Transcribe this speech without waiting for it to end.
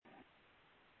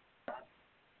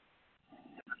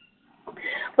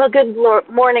Well, good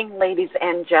morning, ladies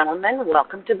and gentlemen.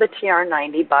 Welcome to the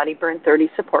TR90 Body Burn 30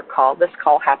 support call. This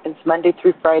call happens Monday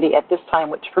through Friday at this time,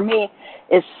 which for me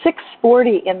is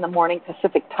 6:40 in the morning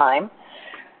Pacific time,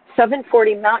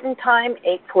 7:40 Mountain Time,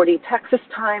 8:40 Texas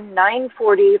time,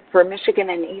 9:40 for Michigan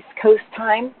and East Coast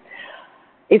time.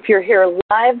 If you're here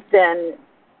live, then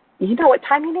you know what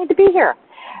time you need to be here.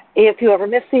 If you ever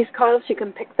miss these calls, you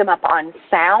can pick them up on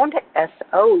Sound,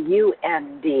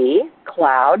 S-O-U-N-D,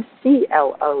 Cloud,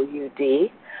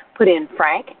 C-L-O-U-D. Put in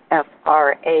Frank,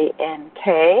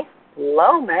 F-R-A-N-K,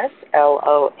 Lomas,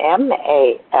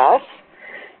 L-O-M-A-S,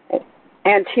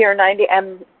 and TR90.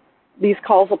 And these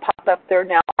calls will pop up. They're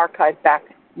now archived back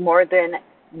more than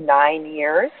 9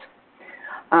 years.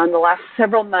 The last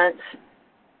several months,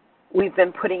 we've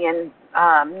been putting in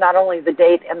not only the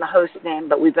date and the host name,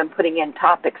 but we've been putting in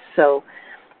topics. So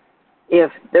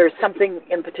if there's something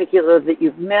in particular that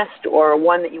you've missed, or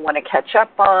one that you want to catch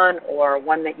up on, or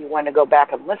one that you want to go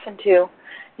back and listen to,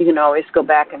 you can always go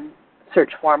back and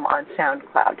search for them on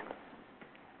SoundCloud.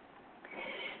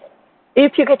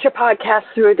 If you get your podcast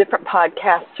through a different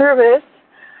podcast service,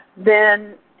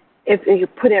 then if you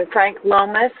put in Frank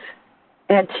Lomas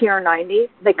and TR90,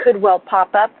 they could well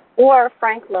pop up, or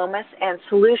Frank Lomas and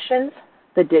Solutions,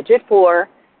 the digit 4,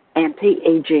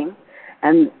 anti-aging,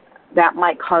 and that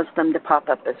might cause them to pop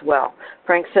up as well.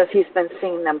 Frank says he's been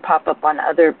seeing them pop up on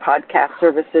other podcast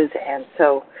services, and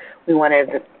so we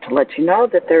wanted to let you know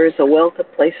that there is a wealth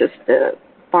of places to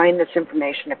find this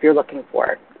information if you're looking for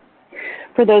it.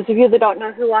 For those of you that don't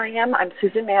know who I am, I'm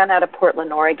Susan Mann out of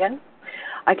Portland, Oregon.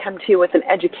 I come to you with an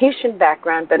education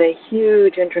background, but a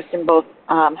huge interest in both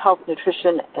health,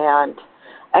 nutrition, and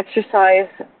exercise,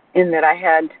 in that I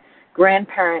had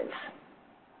grandparents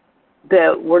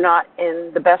that were not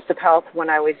in the best of health when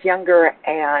I was younger,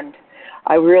 and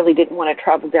I really didn't want to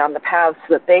travel down the paths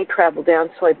that they traveled down,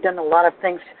 so I've done a lot of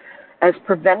things as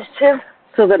preventative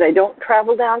so that I don't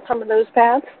travel down some of those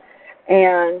paths.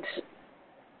 And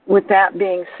with that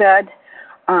being said,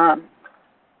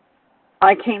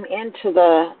 I came into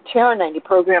the TR90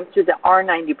 program through the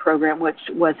R90 program, which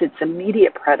was its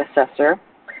immediate predecessor.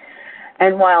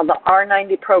 And while the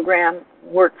R90 program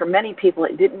worked for many people,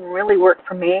 it didn't really work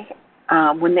for me.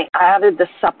 When they added the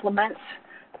supplements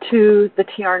to the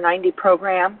TR90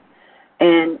 program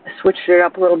and switched it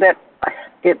up a little bit,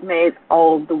 it made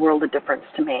all the world of difference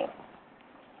to me.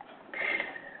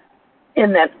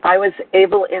 In that I was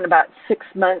able in about 6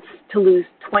 months to lose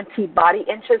 20 body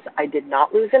inches. I did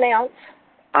not lose an ounce.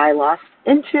 I lost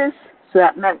inches, so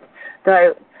that meant that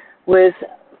I was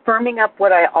firming up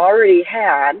what I already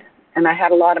had, and I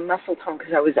had a lot of muscle tone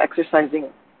because I was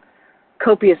exercising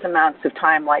copious amounts of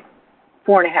time, like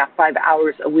 4.5, 5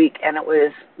 hours a week, and it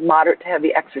was moderate to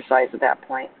heavy exercise at that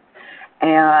point.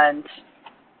 And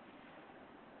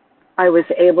I was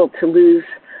able to lose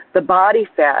the body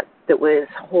fat that was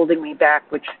holding me back,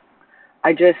 which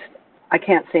I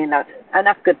can't say enough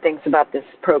good things about this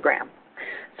program.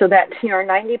 So that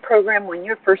TR90 program, when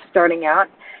you're first starting out,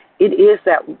 it is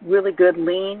that really good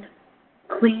lean,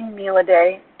 clean meal a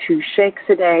day, 2 shakes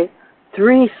a day,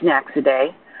 3 snacks a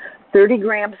day, 30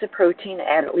 grams of protein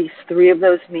at least 3 of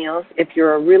those meals. If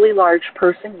you're a really large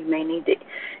person, you may need to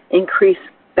increase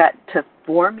that to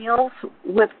 4 meals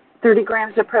with 30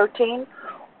 grams of protein,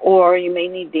 or you may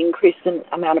need to increase the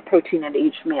amount of protein at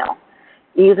each meal.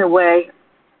 Either way,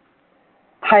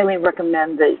 highly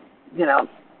recommend that,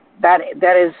 that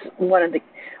is one of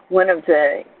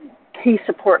the key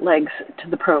support legs to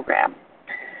the program.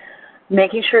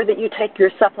 Making sure that you take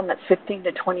your supplements 15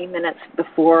 to 20 minutes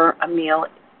before a meal,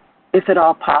 if at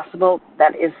all possible.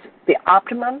 That is the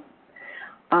optimum.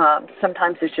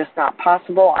 Sometimes it's just not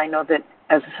possible. I know that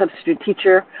as a substitute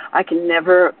teacher, I can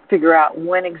never figure out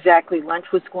when exactly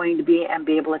lunch was going to be and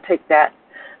be able to take that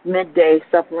midday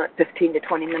supplement 15 to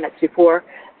 20 minutes before.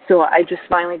 So I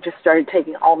finally started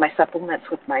taking all my supplements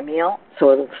with my meal.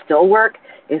 So it'll still work.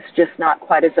 It's just not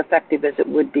quite as effective as it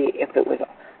would be if it was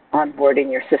on board in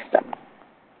your system.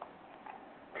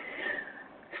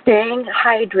 Staying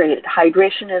hydrated.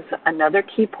 Hydration is another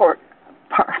key part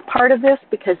of this,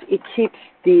 because it keeps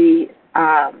the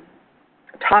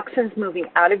toxins moving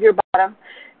out of your bottom,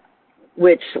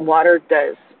 which water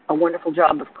does a wonderful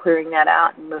job of clearing that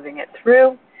out and moving it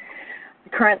through. The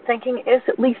current thinking is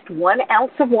at least 1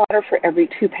 ounce of water for every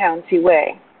 2 pounds you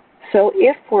weigh. So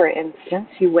if, for instance,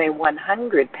 you weigh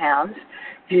 100 pounds,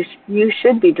 you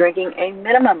should be drinking a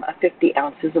minimum of 50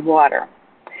 ounces of water.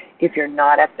 If you're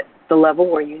not at the level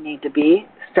where you need to be,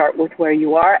 start with where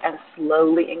you are and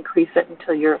slowly increase it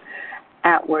until you're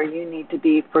at where you need to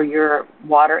be for your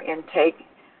water intake.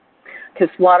 Because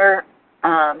water,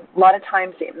 a lot of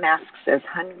times it masks as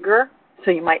hunger,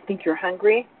 so you might think you're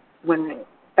hungry when in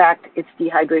fact it's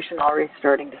dehydration already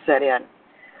starting to set in.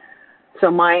 So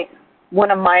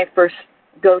one of my first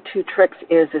go-to tricks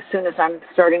is as soon as I'm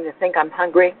starting to think I'm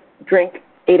hungry, drink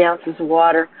 8 ounces of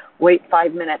water, wait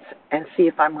 5 minutes, and see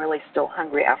if I'm really still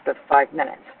hungry after the 5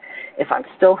 minutes. If I'm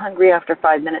still hungry after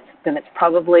 5 minutes, then it's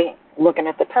probably, looking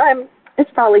at the time,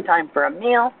 it's probably time for a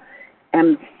meal,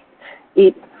 and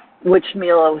eat which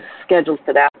meal is scheduled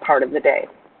for that part of the day.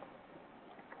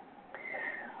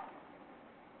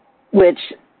 Which,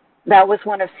 that was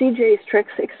one of CJ's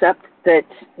tricks, except that,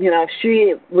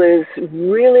 she was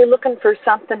really looking for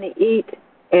something to eat,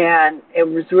 and it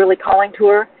was really calling to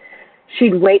her.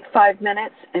 She'd wait 5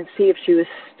 minutes and see if she was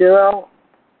still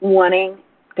wanting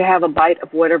to have a bite of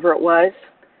whatever it was.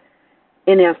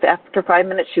 And if after 5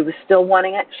 minutes she was still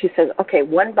wanting it, she says, okay,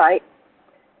 one bite,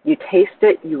 you taste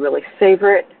it, you really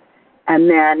savor it, and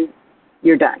then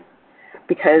you're done.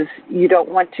 Because you don't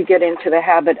want to get into the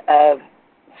habit of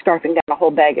scarfing down a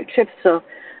whole bag of chips, so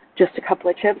just a couple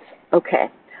of chips, okay.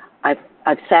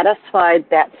 I've satisfied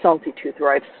that salty tooth,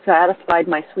 or I've satisfied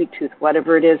my sweet tooth,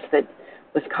 whatever it is that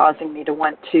was causing me to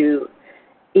want to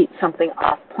eat something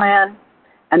off plan.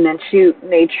 And then she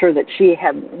made sure that she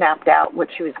had mapped out what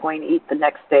she was going to eat the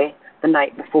next day, the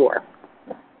night before.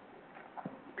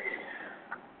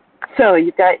 So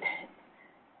you've got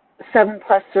 7+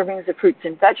 servings of fruits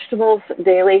and vegetables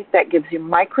daily. That gives you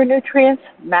micronutrients,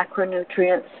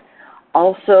 macronutrients.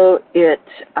 Also, it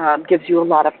gives you a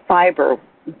lot of fiber.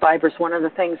 Fiber is one of the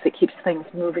things that keeps things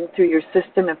moving through your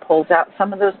system and pulls out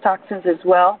some of those toxins as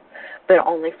well, but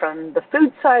only from the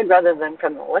food side rather than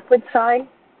from the liquid side.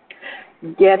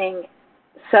 Getting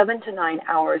 7 to 9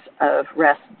 hours of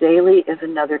rest daily is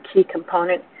another key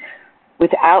component.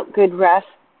 Without good rest,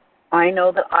 I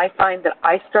know that I find that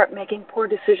I start making poor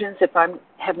decisions if I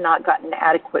have not gotten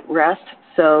adequate rest.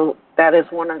 So that is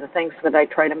one of the things that I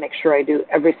try to make sure I do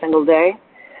every single day.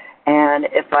 And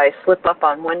if I slip up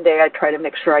on one day, I try to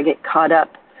make sure I get caught up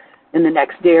in the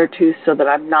next day or two so that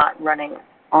I'm not running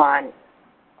on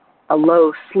a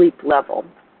low sleep level.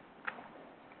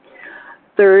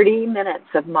 30 minutes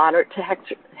of moderate to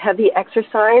heavy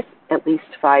exercise, at least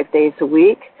 5 days a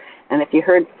week. And if you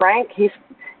heard Frank, he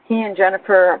and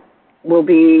Jennifer will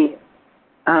be,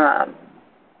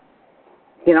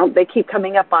 they keep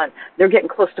coming up on, they're getting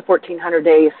close to 1,400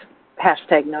 days,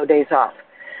 hashtag no days off.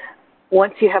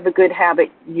 Once you have a good habit,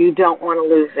 you don't want to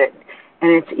lose it.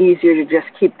 And it's easier to just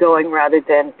keep going rather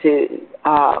than to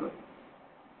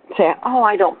say, oh,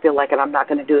 I don't feel like it, I'm not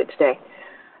going to do it today.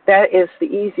 That is the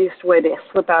easiest way to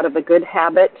slip out of a good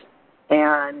habit,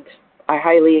 and I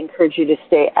highly encourage you to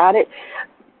stay at it.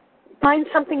 Find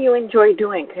something you enjoy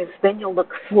doing, because then you'll look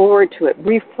forward to it.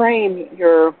 Reframe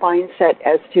your mindset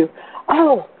as to,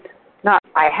 oh, not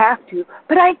I have to,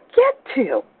 but I get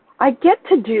to. I get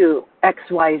to do X,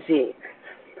 Y, Z.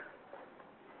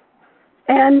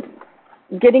 And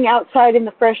getting outside in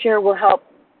the fresh air will help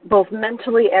both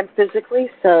mentally and physically,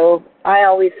 so I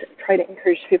always try to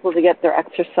encourage people to get their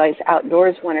exercise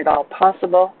outdoors when at all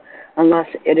possible, unless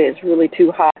it is really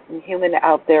too hot and humid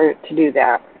out there to do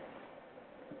that.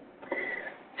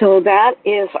 So that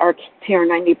is our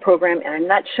TR90 program in a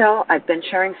nutshell. I've been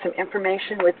sharing some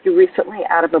information with you recently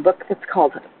out of a book that's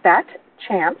called Fat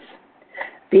Champs,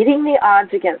 Beating the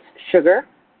Odds Against Sugar,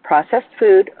 Processed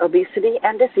Food, Obesity,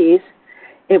 and Disease.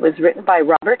 It was written by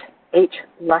Robert H.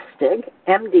 Lustig,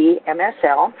 MD,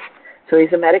 MSL. So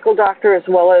he's a medical doctor as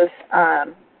well as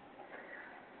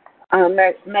a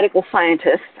medical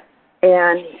scientist.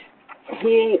 And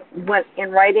he,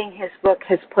 in writing his book,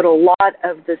 has put a lot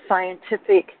of the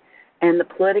scientific and the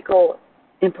political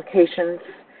implications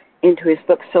into his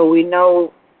book. So we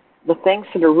know the things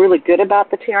that are really good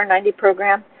about the TR90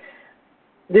 program.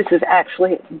 This is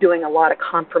actually doing a lot of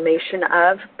confirmation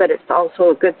of, but it's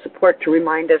also a good support to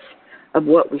remind us of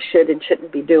what we should and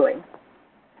shouldn't be doing.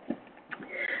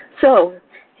 So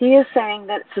he is saying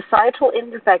that societal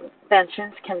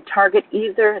interventions can target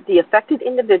either the affected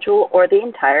individual or the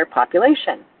entire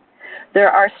population. There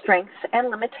are strengths and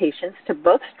limitations to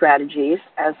both strategies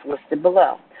as listed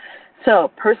below.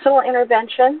 So personal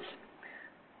interventions,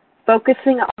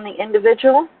 focusing on the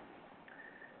individual.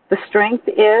 The strength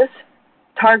is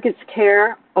targets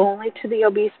care only to the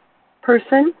obese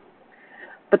person,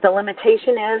 but the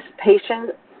limitation is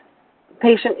patient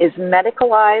is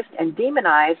medicalized and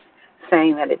demonized,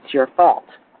 saying that it's your fault.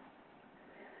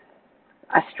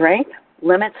 A strength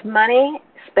limits money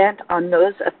spent on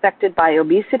those affected by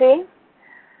obesity.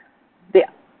 The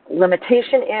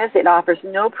limitation is it offers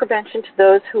no prevention to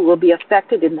those who will be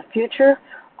affected in the future.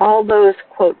 All those,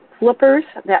 quote, flippers,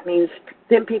 that means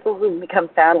them people who become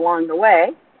fat along the way.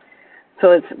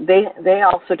 So they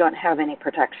also don't have any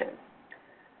protection.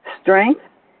 Strength,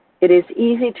 it is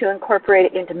easy to incorporate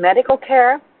it into medical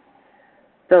care.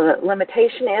 The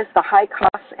limitation is the high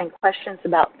costs and questions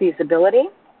about feasibility.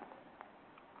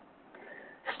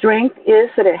 Strength is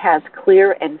that it has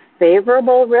clear and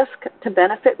favorable risk to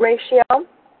benefit ratio.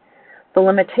 The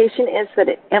limitation is that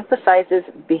it emphasizes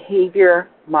behavior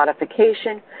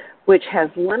modification, which has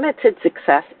limited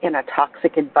success in a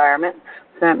toxic environment.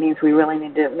 So that means we really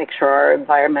need to make sure our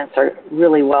environments are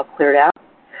really well cleared out.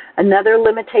 Another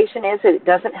limitation is that it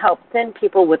doesn't help thin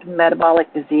people with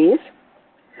metabolic disease.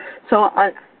 So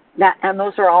and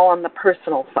those are all on the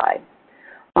personal side.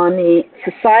 On the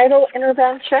societal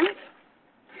interventions,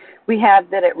 we have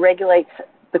that it regulates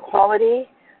the quality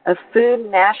of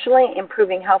food nationally,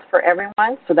 improving health for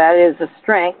everyone. So that is a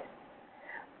strength.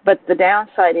 But the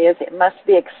downside is it must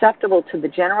be acceptable to the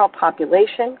general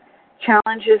population,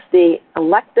 challenges the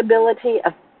electability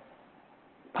of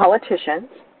politicians.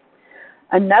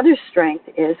 Another strength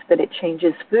is that it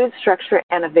changes food structure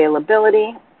and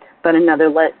availability, but another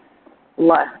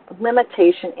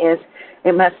limitation is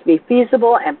it must be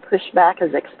feasible and pushed back as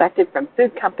expected from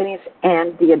food companies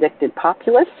and the addicted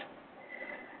populace.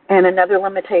 And another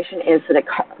limitation is that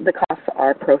the costs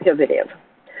are prohibitive.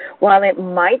 While it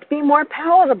might be more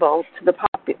palatable to the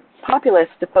populace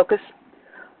to focus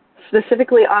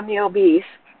specifically on the obese,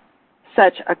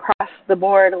 such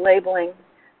across-the-board labeling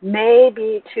may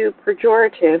be too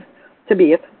pejorative to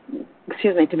be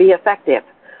effective.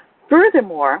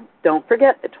 Furthermore, don't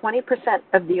forget that 20%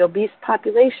 of the obese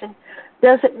population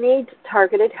doesn't need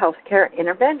targeted healthcare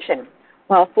intervention,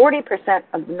 while 40%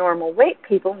 of the normal weight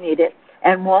people need it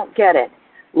and won't get it.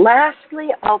 Lastly,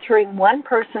 altering one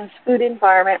person's food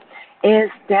environment is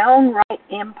downright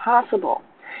impossible.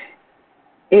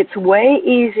 It's way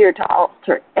easier to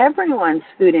alter everyone's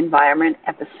food environment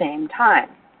at the same time.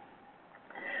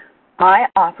 I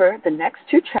offer the next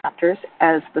two chapters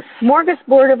as the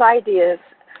smorgasbord of ideas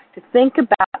to think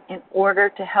about in order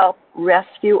to help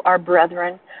rescue our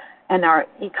brethren and our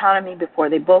economy before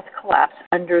they both collapse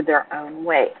under their own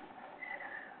weight.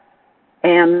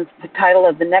 And the title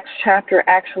of the next chapter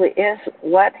actually is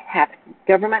What Hath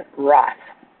Government Wrought?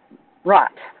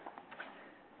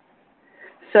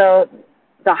 So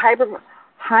the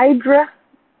Hyderabad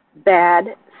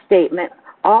statement,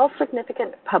 all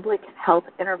significant public health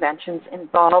interventions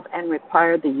involve and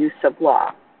require the use of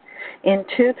law. In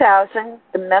 2000,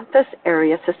 the Memphis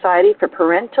Area Society for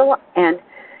Parental and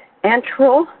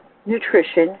Enteral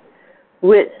Nutrition,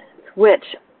 with which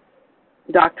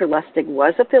Dr. Lustig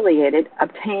was affiliated,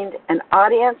 obtained an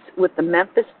audience with the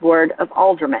Memphis Board of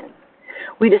Aldermen.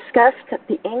 We discussed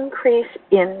the increase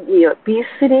in the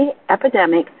obesity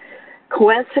epidemic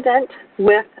coincident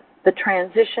with the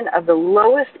transition of the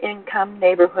lowest income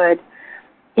neighborhood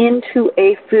into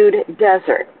a food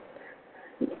desert.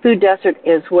 Food desert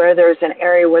is where there's an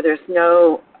area where there's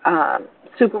no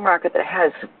supermarket that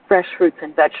has fresh fruits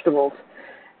and vegetables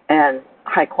and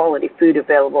high quality food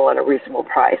available at a reasonable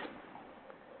price.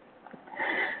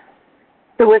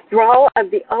 The withdrawal of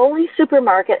the only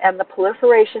supermarket and the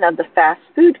proliferation of the fast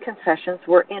food concessions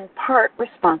were in part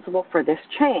responsible for this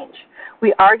change.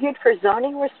 We argued for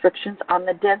zoning restrictions on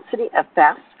the density of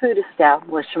fast food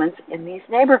establishments in these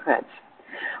neighborhoods.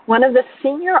 One of the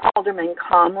senior aldermen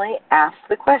calmly asked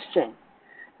the question,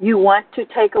 "You want to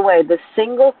take away the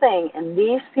single thing in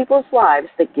these people's lives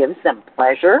that gives them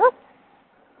pleasure?"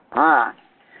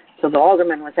 So the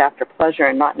alderman was after pleasure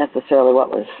and not necessarily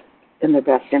what was in their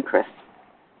best interest.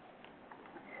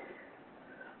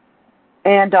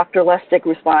 And Dr. Lustig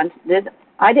responded,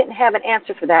 "I didn't have an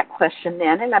answer for that question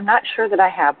then, and I'm not sure that I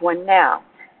have one now.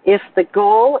 If the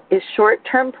goal is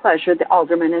short-term pleasure, the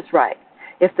alderman is right.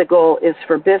 If the goal is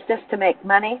for business to make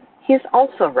money, he's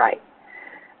also right.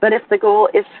 But if the goal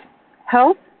is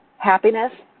health,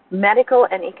 happiness, medical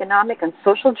and economic and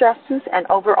social justice, and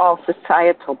overall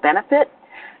societal benefit,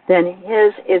 then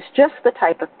his is just the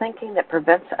type of thinking that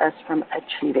prevents us from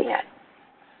achieving it."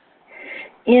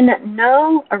 In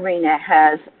no arena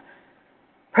has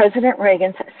President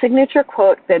Reagan's signature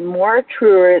quote been more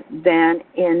truer than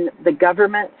in the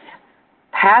government's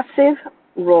passive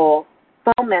role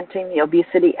fomenting the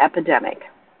obesity epidemic.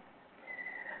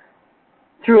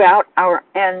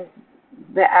 And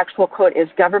the actual quote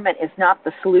is, "Government is not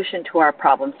the solution to our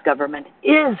problems. Government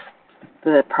is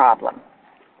the problem."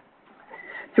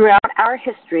 Throughout our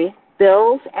history,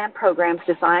 bills and programs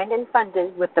designed and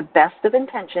funded with the best of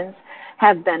intentions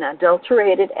have been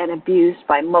adulterated and abused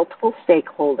by multiple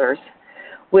stakeholders,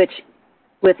 which,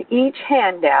 with each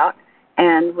handout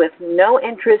and with no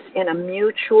interest in a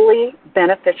mutually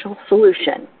beneficial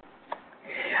solution.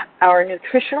 Our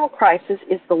nutritional crisis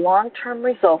is the long-term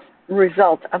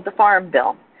result of the Farm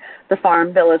Bill. The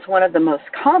Farm Bill is one of the most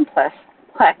complex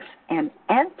and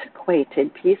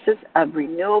antiquated pieces of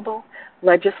renewable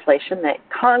legislation that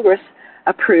Congress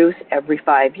approves every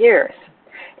 5 years.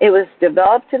 It was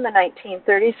developed in the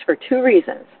 1930s for two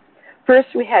reasons. First,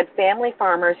 we had family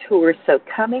farmers who were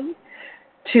succumbing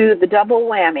to the double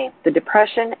whammy, the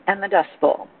Depression and the Dust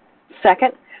Bowl.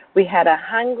 Second, we had a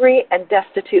hungry and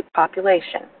destitute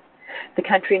population. The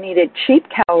country needed cheap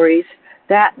calories.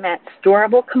 That meant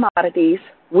storable commodities,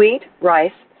 wheat,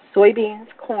 rice, soybeans,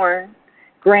 corn,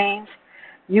 grains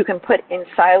you can put in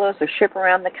silos or ship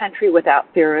around the country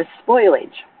without fear of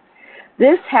spoilage.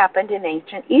 This happened in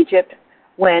ancient Egypt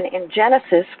when in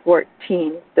Genesis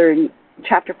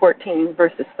chapter 14,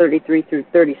 verses 33 through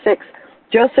 36,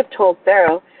 Joseph told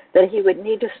Pharaoh that he would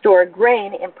need to store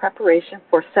grain in preparation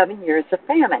for 7 years of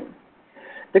famine.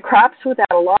 The crops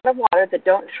without a lot of water that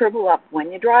don't shrivel up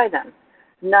when you dry them.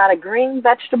 Not a green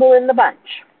vegetable in the bunch.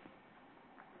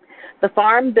 The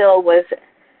Farm Bill was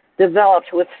developed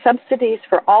with subsidies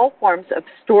for all forms of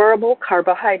storable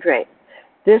carbohydrate.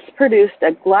 This produced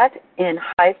a glut in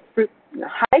high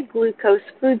glucose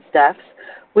foodstuffs,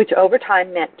 which over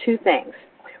time meant two things.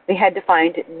 We had to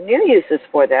find new uses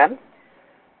for them,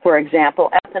 for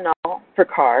example, ethanol for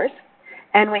cars,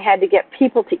 and we had to get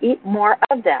people to eat more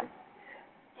of them.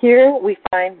 Here we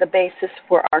find the basis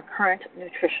for our current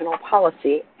nutritional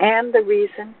policy and the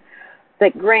reason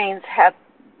that grains have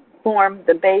formed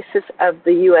the basis of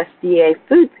the USDA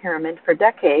food pyramid for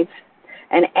decades,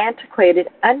 an antiquated,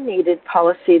 unneeded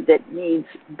policy that needs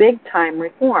big-time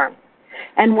reform,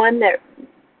 and one that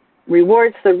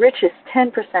rewards the richest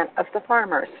 10% of the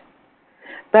farmers.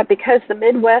 But because the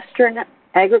Midwestern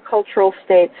agricultural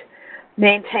states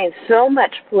maintain so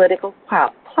much political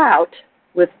clout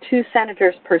with 2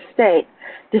 senators per state,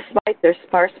 despite their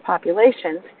sparse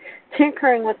populations,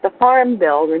 tinkering with the Farm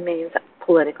Bill remains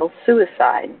political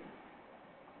suicide.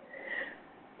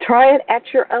 Try it at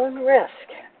your own risk.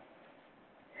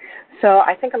 So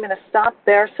I think I'm going to stop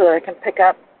there so that I can pick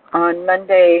up on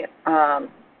Monday at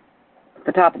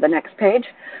the top of the next page.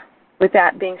 With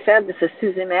that being said, this is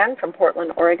Susie Mann from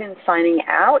Portland, Oregon, signing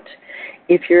out.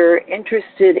 If you're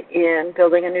interested in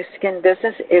building a new skin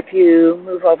business, if you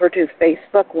move over to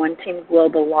Facebook, One Team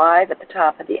Global Live at the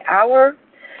top of the hour,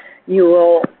 you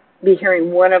will be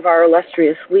hearing one of our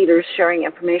illustrious leaders sharing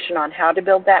information on how to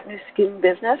build that new skin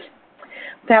business.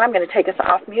 With that, I'm going to take us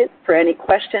off mute for any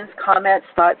questions, comments,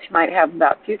 thoughts you might have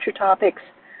about future topics.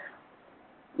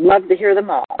 Love to hear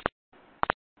them all.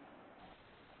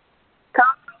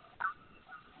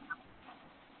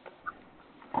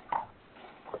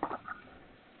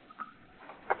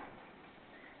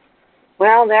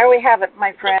 Well, there we have it,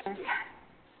 my friends.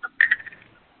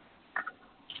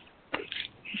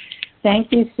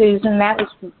 Thank you, Susan. That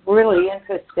was really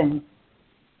interesting.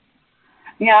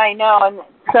 Yeah, I know. And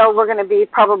so we're going to be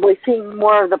probably seeing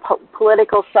more of the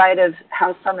political side of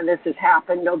how some of this has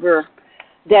happened over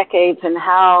decades and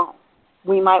how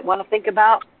we might want to think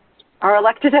about our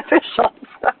elected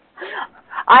officials.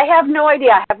 I have no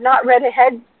idea. I have not read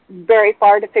ahead very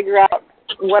far to figure out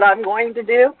what I'm going to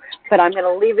do, but I'm going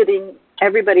to leave it in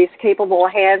everybody's capable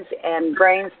hands and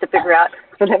brains to figure out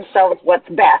for themselves what's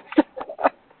best.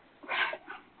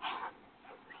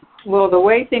 Well, the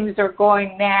way things are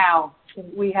going now,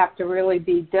 we have to really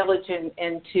be diligent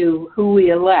into who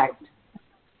we elect.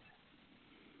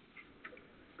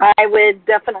 I would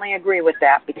definitely agree with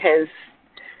that, because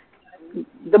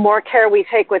the more care we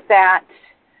take with that,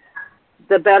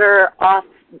 the better off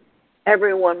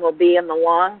everyone will be in the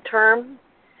long term.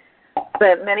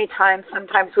 But many times,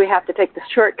 sometimes we have to take the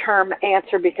short-term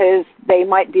answer because they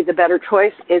might be the better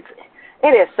choice. It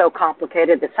is so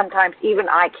complicated that sometimes even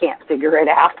I can't figure it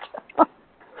out.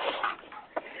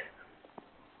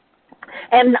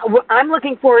 And I'm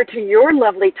looking forward to your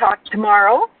lovely talk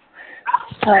tomorrow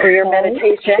for your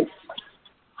meditation.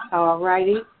 All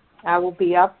righty. I will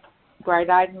be up,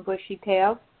 bright-eyed and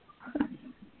bushy-tailed.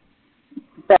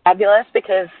 Fabulous,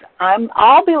 because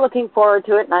I'll be looking forward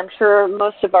to it, and I'm sure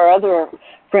most of our other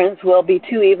friends will be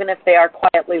too, even if they are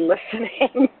quietly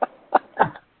listening.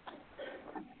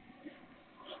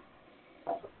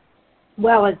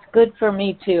 Well, it's good for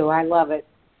me too. I love it.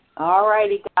 All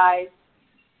righty, guys.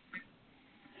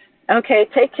 Okay,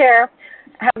 take care.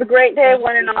 Have a great day,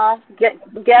 one and all. Get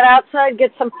outside,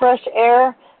 get some fresh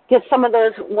air, get some of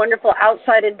those wonderful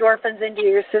outside endorphins into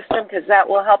your system, because that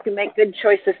will help you make good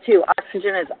choices too.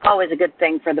 Oxygen is always a good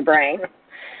thing for the brain.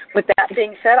 With that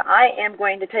being said, I am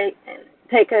going to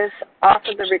take us off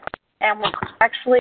of the recording, and we'll actually